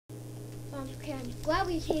Okay, I'm glad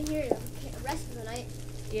we came here to rest for the night.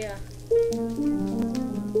 Yeah. It's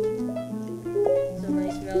a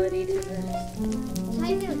nice melody to this. How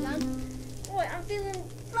you feeling, John? Boy, I'm feeling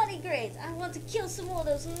bloody great. I want to kill some more of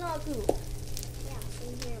those Nagu. Yeah,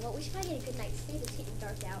 same here. Well, we should probably get a good night's sleep. It's getting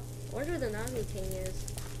dark out. I wonder where the Nagu King is.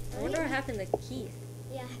 I wonder what happened to Keith.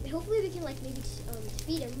 Yeah, hopefully we can like maybe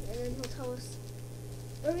defeat him, and then he'll tell us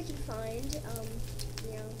where we can find the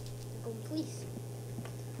golden fleece.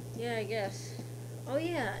 Yeah, I guess. Oh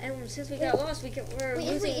yeah, and since we got lost, we're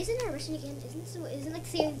losing. Isn't our mission again? Isn't like the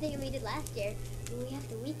same thing we did last year? When we have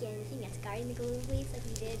the weekend thing that's guarding the golden fleece like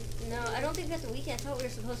we did. No, I don't think that's the weekend. I thought we were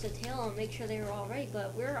supposed to tail them and make sure they were all right,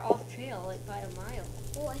 but we're off trail like by a mile.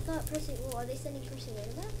 Well, I thought Percy. Well, are they sending Percy and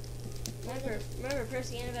Annabeth? Remember,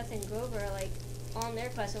 Percy, Annabeth, and Grover are like on their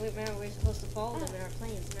quest, and we were supposed to follow them in our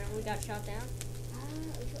planes. Remember we got shot down?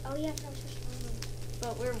 Oh yeah, I was supposed to follow them.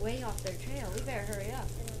 But we're way off their trail. We better hurry up.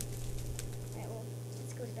 Alright, well,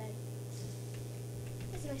 let's go to bed.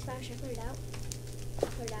 That's a nice fire. Should I put it out?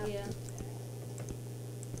 Put it out. Yeah.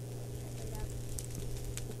 Put it out.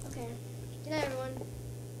 Okay. Good night, everyone.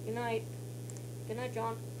 Good night. Good night,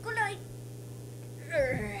 John. Good night.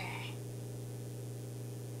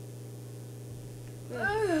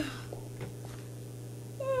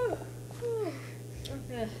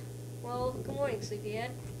 Well, good morning,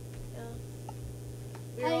 sleepyhead. Yeah.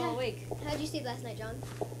 We're all awake. How'd you sleep last night, John?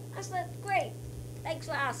 I slept great. Thanks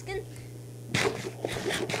for asking.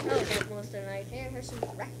 Okay, most of the night. Here, here's some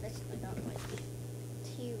breakfast. I got like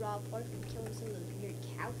tea raw pork from killing some of those weird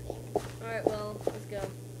cow things. Alright, well, let's go.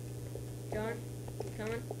 John, you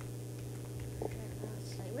coming?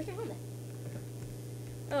 Where's your helmet?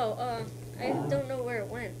 Oh, I don't know where it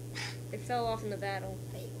went. It fell off in the battle.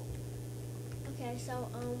 There you go. Okay, so,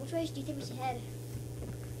 which way do you think we should head?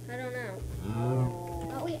 I don't know.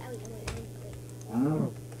 Oh, wait. Darn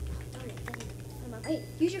it. Come on. Wait,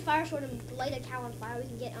 use your fire sword and light a cow on fire. We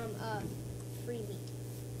can get, free meat.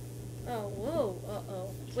 Oh, whoa. Uh-oh.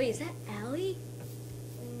 Wait, is that Allie?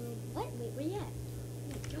 What? Wait, where you at? Oh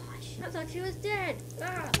my gosh. I thought she was dead.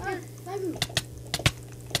 Ah,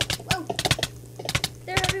 Whoa.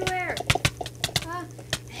 they're everywhere.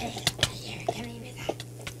 Hey, here, come here with that.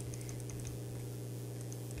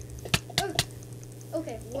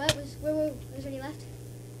 Okay, where was any left?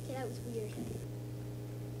 Okay, that was weird.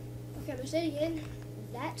 Okay, I'm gonna say it again.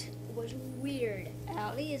 That was weird.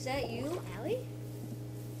 Allie, is that you? Allie?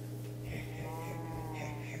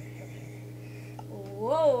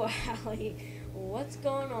 Whoa, Allie. What's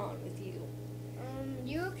going on with you?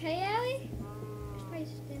 You okay, Allie? Just probably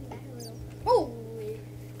stand back a little. Oh!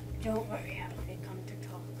 Don't worry, Allie. Come to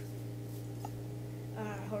talk.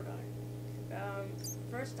 Hold on.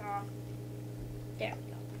 First off, there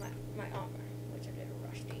we go. My armor, which I did a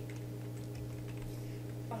rusty.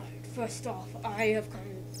 Alright, first off, I have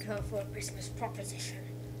come for a business proposition.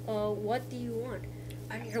 What do you want?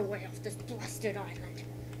 I need a way off this blasted island.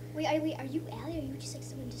 Wait, are you Allie, or are you just like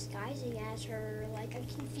someone disguising as her? Like, I'm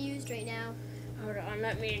confused right now. Hold on,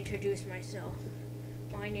 let me introduce myself.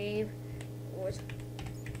 My name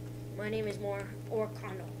is more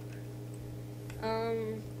Orkano.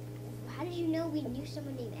 How did you know we knew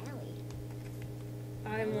someone named Allie?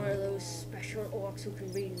 I'm one of those special orcs who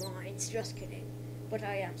can read minds. Just kidding. But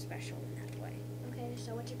I am special in that way. Okay,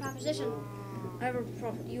 so what's your proposition? I have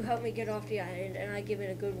you help me get off the island, and I give in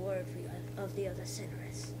a good word for you of the other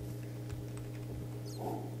sinners.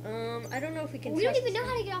 I don't know if we can. We don't even know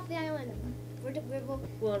how to get off the island.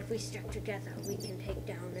 Well, if we stick together, we can take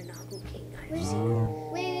down the Nagu King.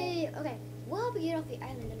 Wait. Okay, we'll help you get off the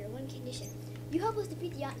island under one condition. You help us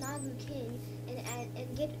defeat the Nagu King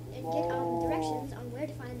and get directions on where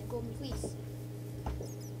to find the golden fleece.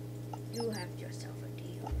 You have yourself a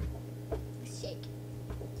deal. Shake.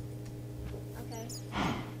 Okay.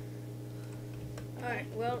 All right.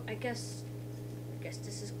 Well, I guess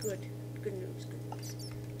this is good. Good news.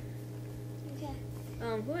 Okay.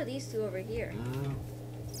 Who are these two over here?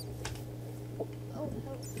 Oh,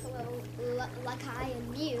 hello, Lakai and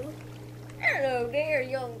Mew. Hello there,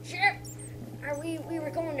 young chap. We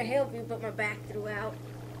were going to help you, but my back threw out.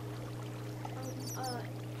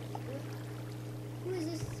 Who is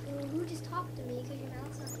this? Who just talked to me? Because your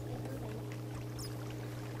mouth's not like moving.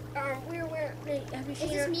 Have you seen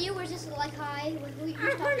Is this Mew or is this Lakai?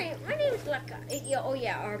 My name is Lakai. Oh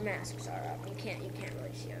yeah, our masks are up. You can't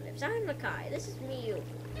really see our lips. I'm Lakai. This is Mew.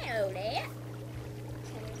 Hello there.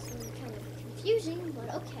 Okay, it's kind of confusing,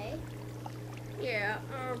 but okay. Yeah.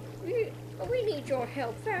 We need your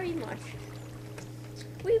help very much.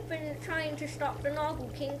 We've been trying to stop the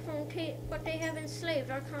Nagu King from what they have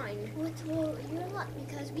enslaved our kind. Well, you're in luck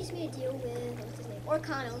because we just made a deal with what's his name,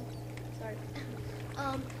 Orkano. Sorry.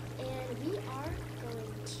 And we are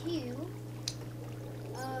going to,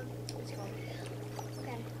 what's it called?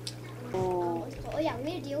 Okay. What's it called? Oh yeah, we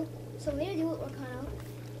made a deal. So we made a deal with Orkano,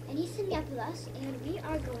 and he's teaming up with us, and we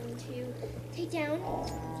are going to take down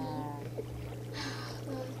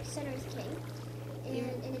the Center's King.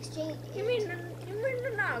 And in exchange, You mean the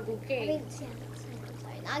Nagu I King? mean, yeah, I'm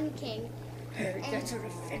sorry, Nagu King. That's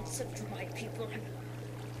offensive to my people.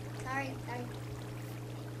 Sorry. Okay.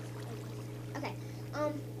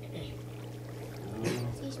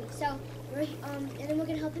 Excuse me. So we're and then we're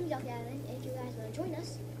gonna help him get off the island. If you guys want to join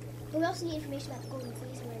us, but we also need information about the Golden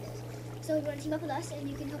Fleece and where it is. So you want to team up with us, and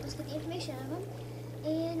you can help us get the information out of him,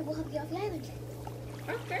 and we'll help you get off the island.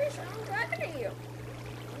 Okay, sounds right to you.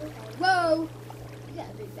 Whoa! You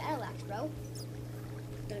got a big battle axe, bro.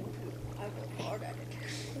 I go hard at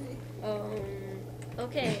it.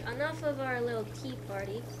 Okay, enough of our little tea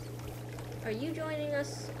party. Are you joining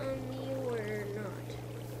us on me or not?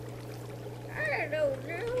 I don't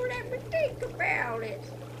know. Let me think about it.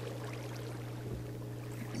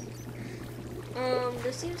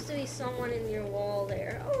 There seems to be someone in your wall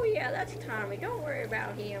there. Oh yeah, that's Tommy. Don't worry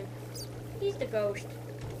about him. He's the ghost.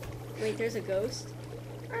 Wait, there's a ghost?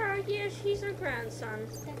 Yes, he's our grandson.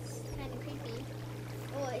 That's kind of creepy.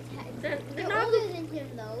 Oh, The you're Nagu- older than him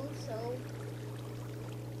though, so.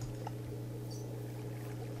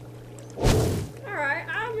 Alright,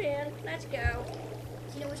 I'm in. Let's go.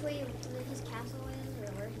 Do you know which way his castle is,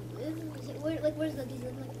 or where he lives? Is it, where's does he live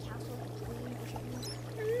in like a castle, like a queen or something?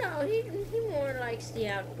 No, he more likes the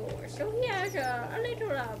outdoors. So he has a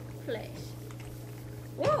little place.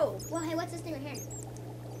 Whoa! Well, hey, what's this thing right here?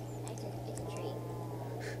 It's a tree.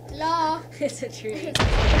 Hello. It's a tree.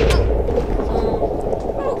 Oh,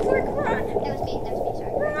 Oh, quick, run! that was me.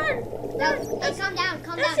 Sorry. Run! No, hey, calm down.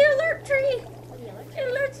 That's the alert tree! What the alert? It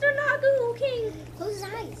alerts the Nagu King! Close his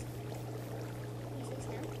eyes. Can you see this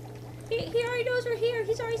now? He already knows we're here.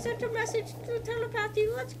 He's already sent a message to telepathy.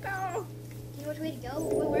 Let's go! Do you know which way to go?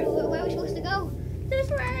 Where are we supposed to go? This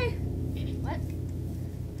way! What?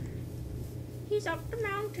 He's up the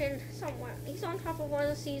mountain somewhere. He's on top of one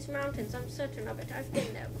of these mountains. I'm certain of it. I've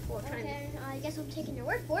been there before. Okay, I guess I'm taking your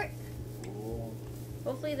word for it.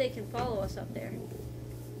 Hopefully they can follow us up there.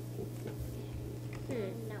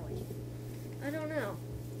 Now what? I don't know.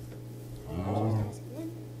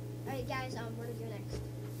 Alright, guys, what do we do next?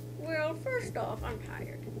 Well, first off, I'm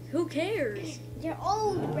tired. Who cares? You're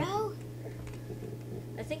old, bro.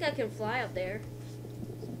 I think I can fly up there.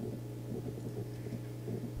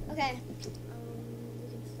 Okay. We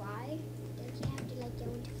can fly. Don't you have to like go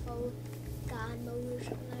into full God mode or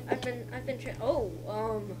something like that? I've been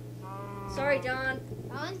sorry, John.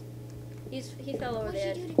 John? He fell over What the did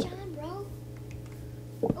edge. you do to John, bro?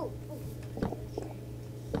 Oh.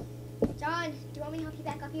 John, do you want me to help you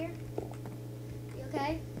back up here? You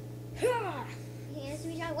okay? You can answer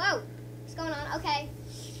me, John? Whoa! What's going on? Okay.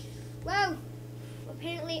 Whoa!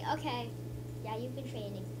 Apparently, okay. Yeah, you've been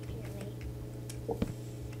training, apparently.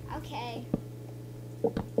 Okay.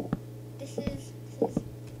 This is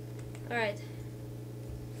Alright.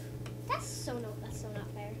 that's so not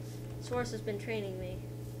fair. Saurus has been training me.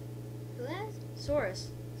 Who has? Saurus.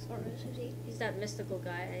 Soros, who's he? He's that mystical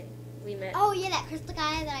guy we met. Oh yeah, that crystal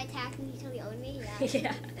guy that I attacked and he totally owned me. Yeah.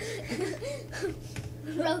 Yeah.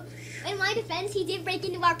 Bro, in my defense, he did break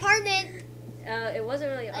into our apartment. It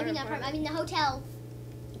wasn't really our apartment. I mean the hotel.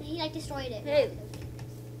 He like destroyed it. Hey.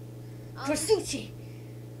 Um, Percy!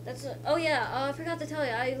 Oh yeah, I forgot to tell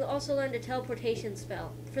you, I also learned a teleportation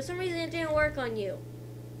spell. For some reason it didn't work on you.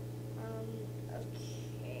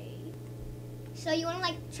 Okay. So you wanna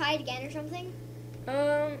like try it again or something?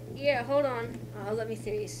 Yeah, hold on. Let me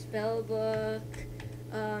see. Spell book.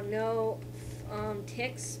 No.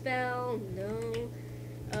 Tick spell, no.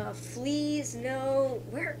 Fleas, no.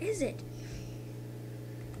 Where is it?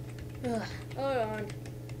 Ugh, hold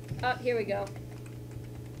on. Here we go.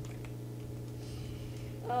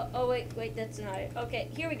 Oh, wait, that's not it. Okay,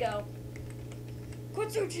 here we go.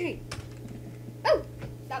 Kotsuchi! Oh,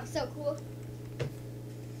 that was so cool.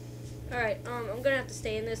 Alright, I'm gonna have to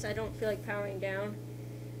stay in this. I don't feel like powering down.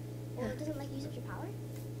 Well, it doesn't like use up your power.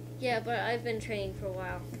 Yeah, but I've been training for a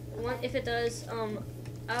while. If it does,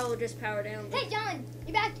 I'll just power down. Hey, John,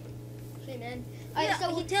 you're back. Hey, man. Yeah,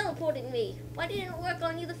 so he teleported me. Why didn't it work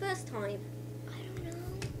on you the first time? I don't know.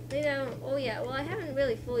 Maybe I don't. Oh yeah. Well, I haven't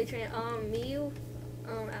really fully trained. Miyu,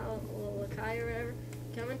 Lakai or whatever,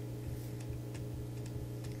 coming.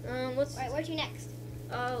 Let's. All right, where's you next?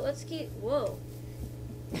 Let's keep. Whoa.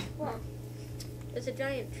 Whoa. There's a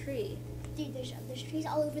giant tree. Dude, there's trees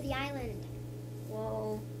all over the island.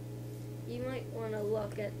 Well, you might want to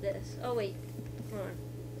look at this. Oh wait, hold on.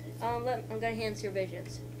 I'm gonna enhance your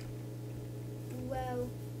visions. Whoa.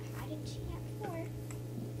 I didn't see that before.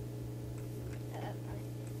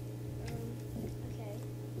 Okay.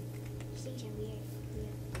 These are weird.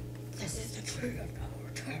 This is the tree of no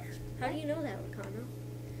return. How do you know that, Wakano?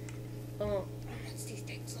 Oh. Once these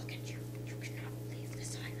things look at you, you cannot leave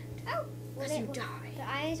this island. Oh. Because you die. The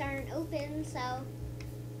eyes aren't open, so.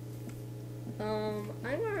 I'm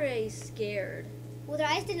already scared. Well, their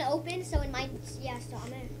eyes didn't open, so it might. Yeah, so I'm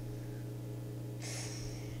gonna.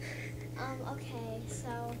 Okay,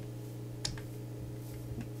 so.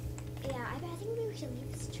 Yeah, I think maybe we should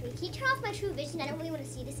leave this tree. Can you turn off my true vision? I don't really want to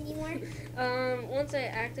see this anymore. Once I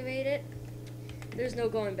activate it, there's no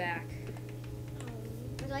going back.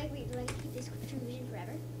 Do I keep this true vision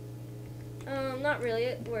forever? Not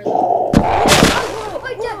really. Where's Oh,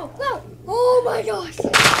 whoa! Oh my gosh! Is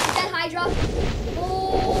that Hydra?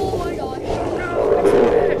 Oh my gosh!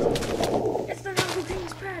 No, it's the Naga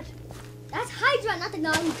King's pet. That's Hydra, not the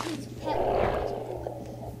Naga King's pet.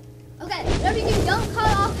 Okay, whatever you do, don't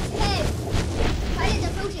cut off his head. Try to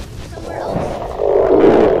approach it somewhere else.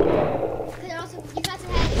 Because also, you got to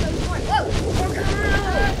have it from before. Whoa!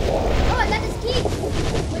 Oh, I got this key.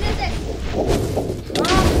 What is it?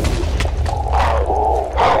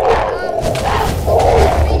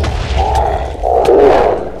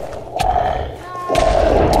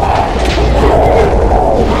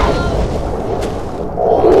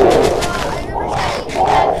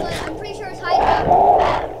 I'm pretty sure it's Hydra.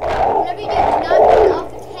 Whatever you do, do not cut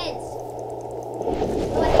off its heads.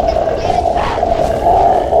 Oh, I think that's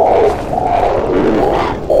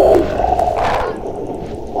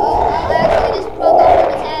I actually just broke off one of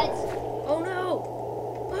its heads. Oh no!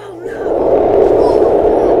 Oh no!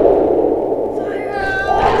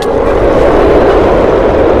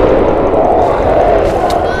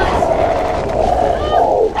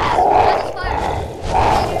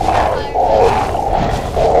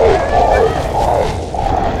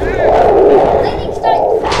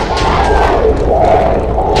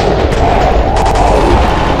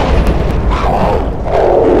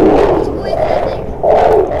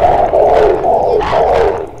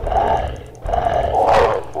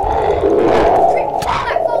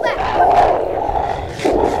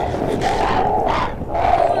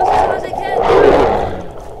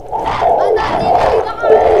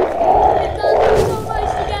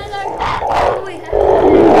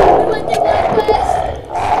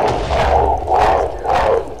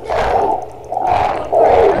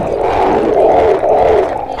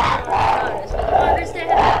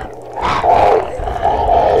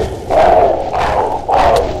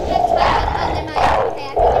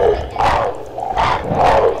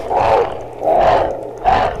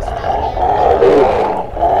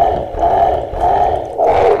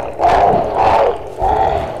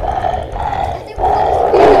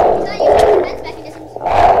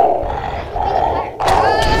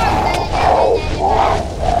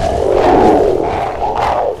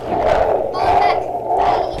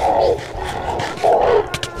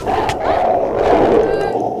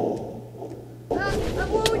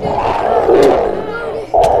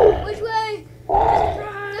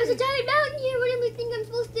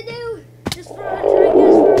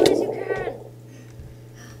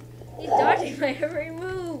 my every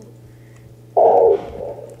move. Whoa.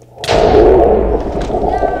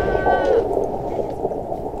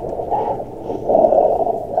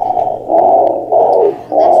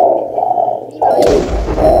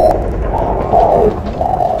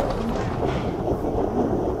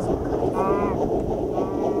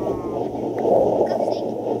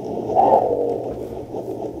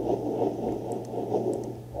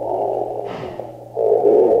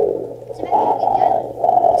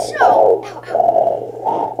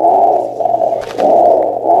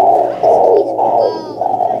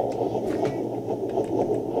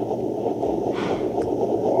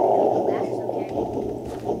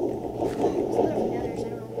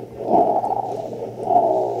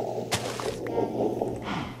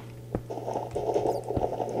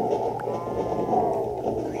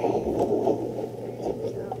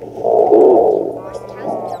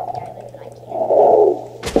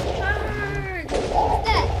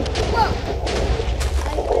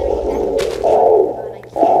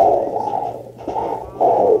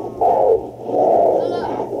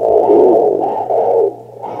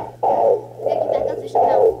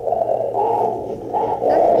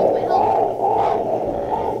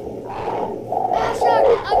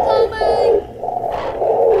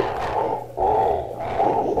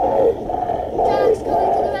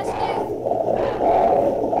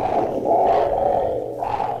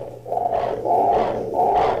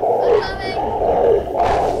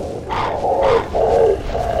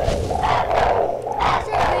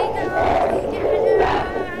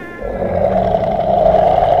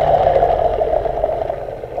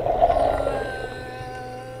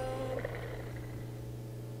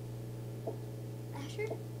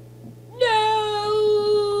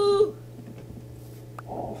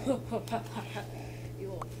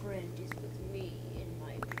 Your friend is with me in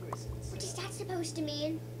my prison cell. What is that supposed to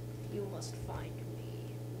mean? You must find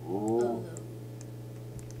me alone.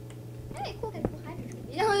 Hey, cool. Got a cool hydrogen.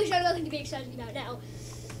 You know, there's nothing to be excited about now.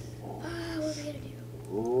 What are we gonna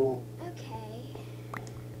do? Okay.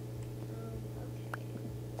 Okay.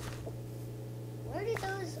 Where did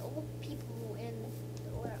those old people in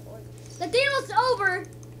the deal is over,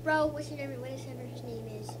 bro? What's your name? What is his name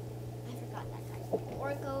is? I forgot that guy's name.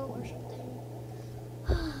 Orko or something.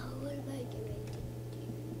 What am I doing?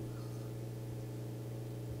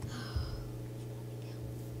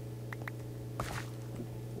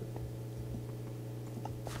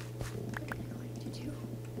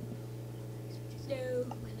 No,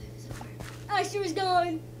 my life is over. Oh, she was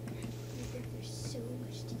gone. There's so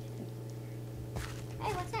much to get.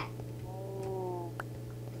 Hey, what's that?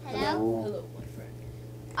 Hello? Hello, my friend.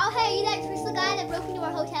 Oh, hey, you that crystal guy that broke into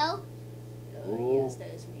our hotel? Yes,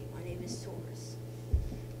 that is me. My name is Taurus.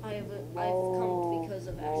 I've come because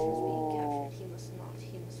of Asher's being captured. He must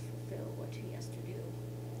fulfill what he has to do.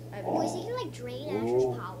 Oh, is he gonna like drain Asher's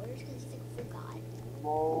powers because he's like a full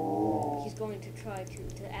god? He's going to try to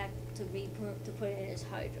put it in his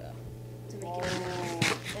Hydra to make it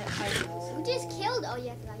that Hydra. Who just killed? Oh,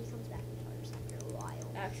 yeah, I forgot. He comes back in powers after a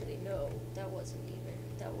while. Actually, no, that wasn't even.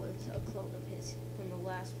 That was a clone of his from the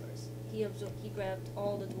last verse. He grabbed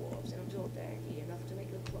all the dwarves and absorbed their energy enough to make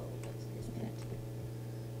a clone of his pet.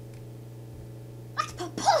 That's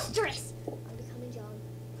preposterous! I'm becoming John.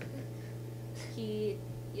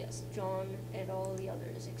 Yes, John and all the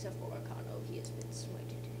others except for Arcano, he has been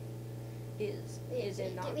smited. Is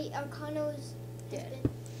it not Wait, Arcano's dead?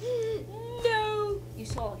 No! You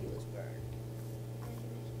saw he was burned.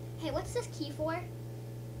 Hey, what's this key for?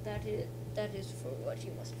 That is for what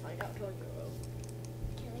you must find out on your own.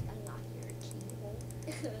 Can I like unlock your keyhole?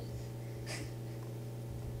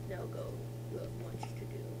 Now go. You have much to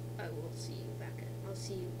do. I'll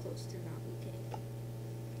see you close to Nabu Cave.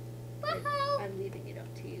 Woohoo! I'm leaving it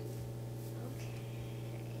up to you.